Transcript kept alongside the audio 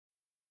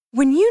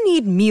When you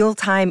need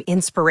mealtime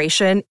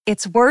inspiration,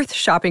 it's worth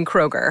shopping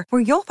Kroger,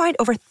 where you'll find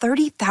over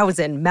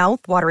 30,000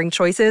 mouth-watering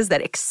choices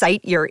that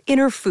excite your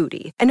inner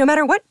foodie. And no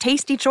matter what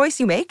tasty choice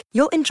you make,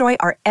 you'll enjoy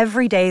our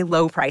everyday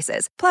low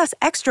prices, plus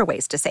extra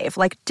ways to save,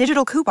 like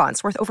digital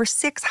coupons worth over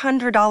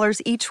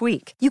 $600 each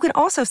week. You can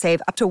also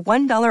save up to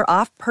 $1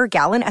 off per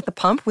gallon at the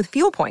pump with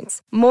fuel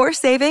points. More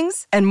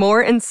savings and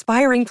more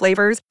inspiring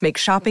flavors make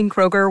shopping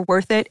Kroger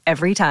worth it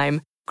every time.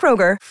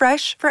 Kroger,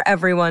 fresh for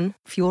everyone.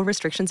 Fuel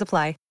restrictions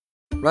apply.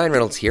 Ryan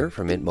Reynolds here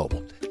from Mint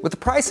Mobile. With the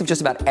price of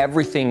just about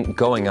everything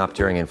going up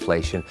during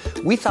inflation,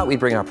 we thought we'd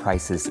bring our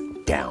prices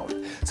down.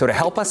 So to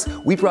help us,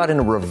 we brought in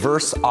a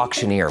reverse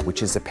auctioneer,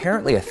 which is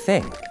apparently a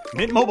thing.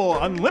 Mint Mobile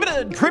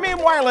Unlimited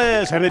Premium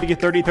Wireless. How to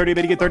get 30, 30,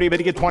 bit to get 30, bit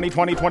to get 20,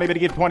 20, 20, bit to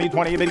get 20,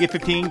 20, bit to get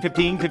 15,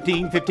 15,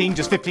 15, 15,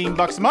 just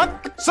 $15 a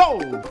month?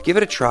 Sold! Give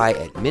it a try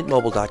at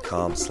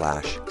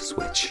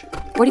mintmobile.com/switch.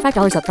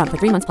 $45 up front for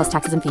 3 months plus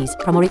taxes and fees.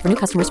 Promo rate for new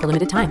customers for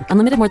limited time.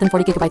 Unlimited more than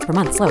 40 gigabytes per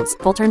month. Slows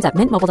full terms at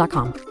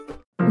mintmobile.com.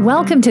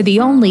 Welcome to the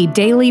only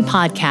daily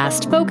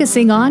podcast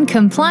focusing on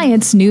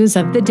compliance news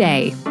of the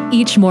day.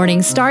 Each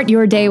morning, start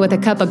your day with a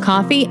cup of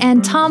coffee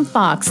and Tom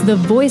Fox, the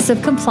voice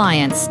of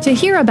compliance, to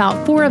hear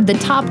about 4 of the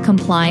top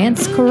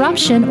compliance,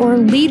 corruption, or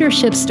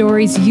leadership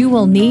stories you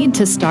will need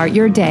to start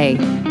your day.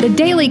 The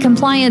Daily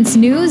Compliance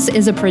News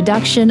is a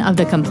production of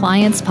the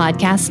Compliance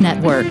Podcast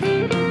Network.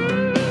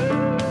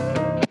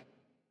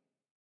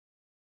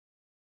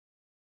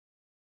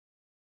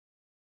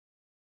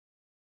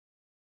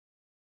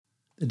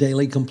 The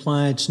Daily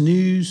Compliance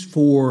News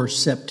for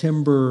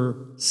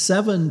September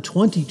 7,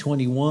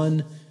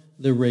 2021,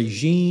 the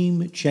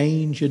Regime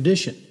Change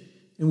Edition.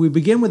 And we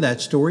begin with that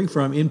story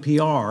from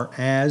NPR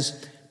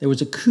as there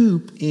was a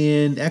coup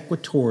in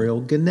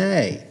Equatorial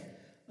Guinea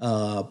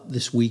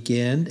this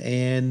weekend,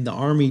 and the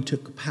army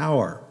took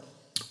power.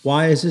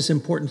 Why is this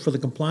important for the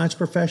compliance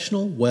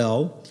professional?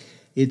 Well,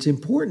 it's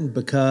important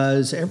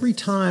because every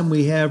time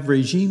we have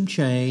regime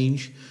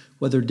change,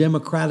 whether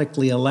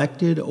democratically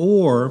elected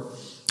or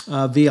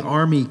via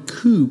army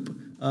coup,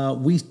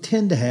 we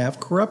tend to have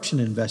corruption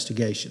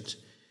investigations.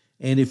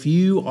 And if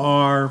you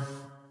are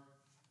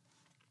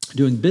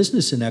doing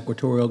business in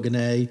Equatorial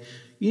Guinea,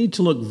 you need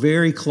to look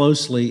very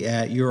closely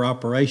at your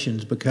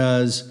operations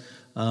because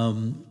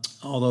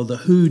although the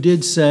WHO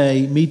did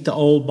say meet the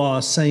new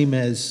boss same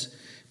as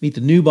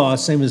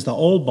the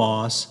old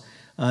boss,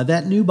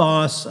 that new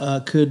boss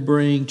could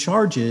bring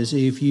charges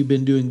if you've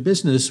been doing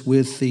business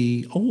with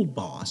the old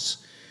boss.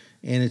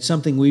 And it's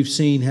something we've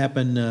seen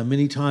happen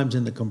many times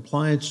in the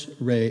compliance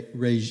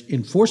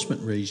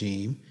enforcement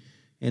regime.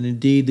 And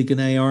indeed, the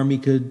Guinea Army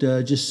could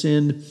just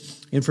send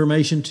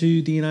information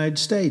to the United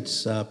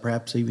States,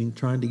 perhaps even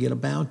trying to get a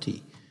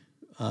bounty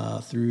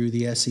through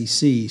the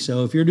SEC.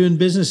 So if you're doing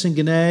business in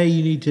Guinea,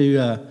 you need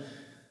to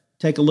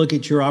take a look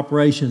at your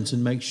operations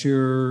and make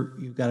sure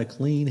you've got a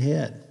clean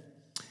head.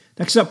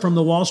 Next up from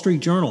the Wall Street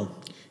Journal,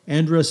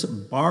 Andras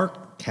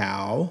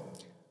Barkow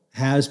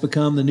has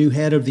become the new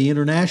head of the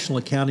International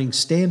Accounting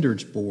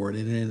Standards Board.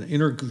 In an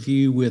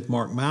interview with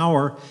Mark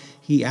Maurer,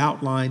 he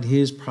outlined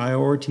his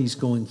priorities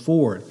going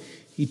forward.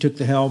 He took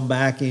the helm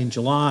back in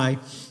July,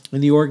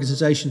 and the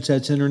organization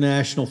sets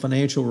international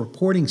financial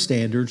reporting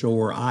standards,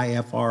 or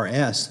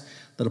IFRS,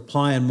 that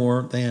apply in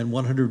more than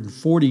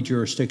 140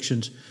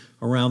 jurisdictions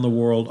around the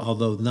world,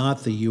 although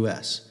not the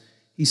U.S.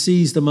 He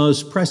sees the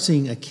most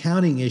pressing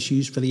accounting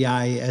issues for the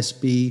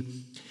IASB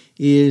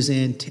is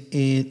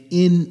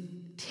intangible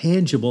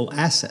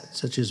assets,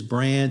 such as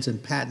brands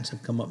and patents,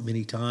 have come up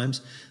many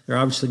times. They're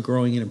obviously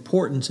growing in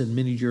importance, and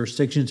many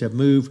jurisdictions have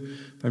moved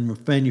from a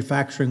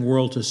manufacturing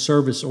world to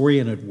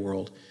service-oriented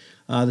world.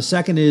 The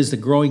second is the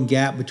growing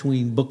gap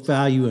between book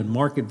value and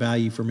market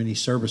value for many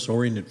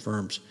service-oriented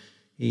firms.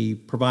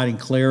 Providing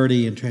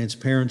clarity and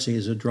transparency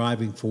is a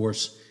driving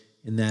force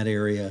in that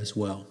area as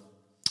well.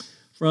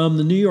 From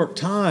the New York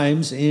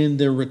Times, in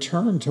the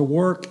return to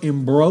work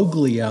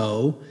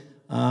imbroglio,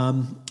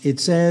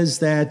 it says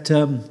that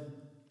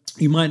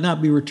you might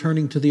not be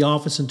returning to the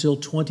office until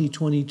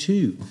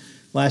 2022.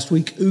 Last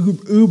week,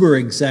 Uber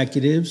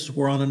executives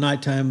were on a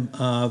nighttime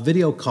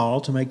video call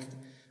to make a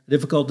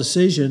difficult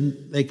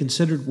decision. They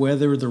considered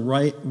whether the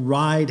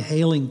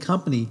ride-hailing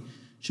company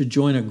should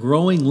join a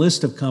growing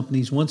list of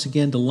companies once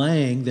again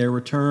delaying their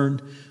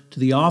return to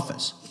the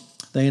office.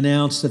 They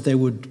announced that they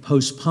would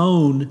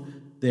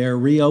postpone their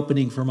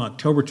reopening from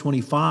October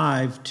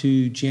 25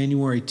 to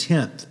January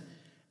 10th.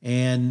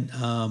 And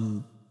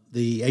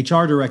the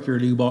HR director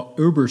at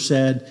Uber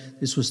said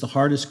this was the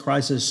hardest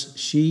crisis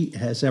she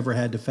has ever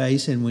had to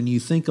face. And when you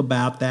think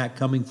about that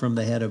coming from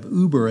the head of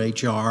Uber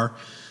HR,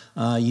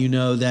 you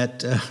know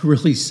that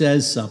really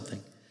says something.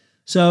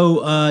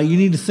 So you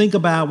need to think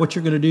about what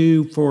you're going to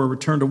do for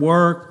return to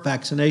work,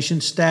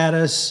 vaccination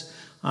status.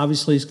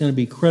 Obviously, it's going to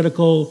be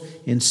critical.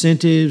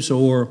 Incentives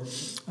or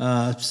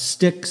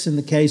sticks in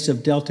the case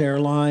of Delta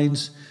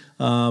Airlines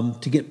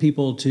to get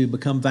people to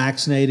become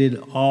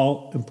vaccinated,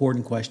 all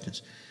important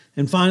questions.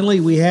 And finally,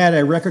 we had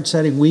a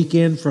record-setting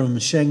weekend from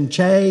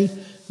Shang-Chi,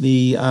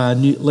 the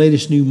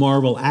latest new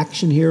Marvel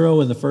action hero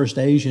and the first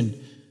Asian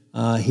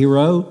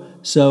hero.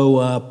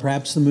 So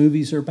perhaps the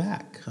movies are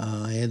back,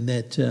 and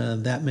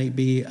that may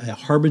be a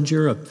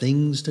harbinger of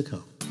things to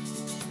come.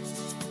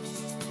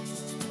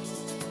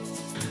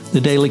 The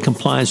Daily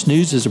Compliance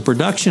News is a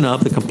production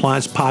of the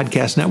Compliance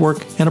Podcast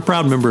Network and a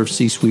proud member of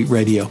C-Suite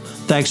Radio.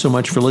 Thanks so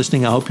much for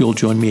listening. I hope you'll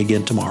join me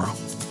again tomorrow.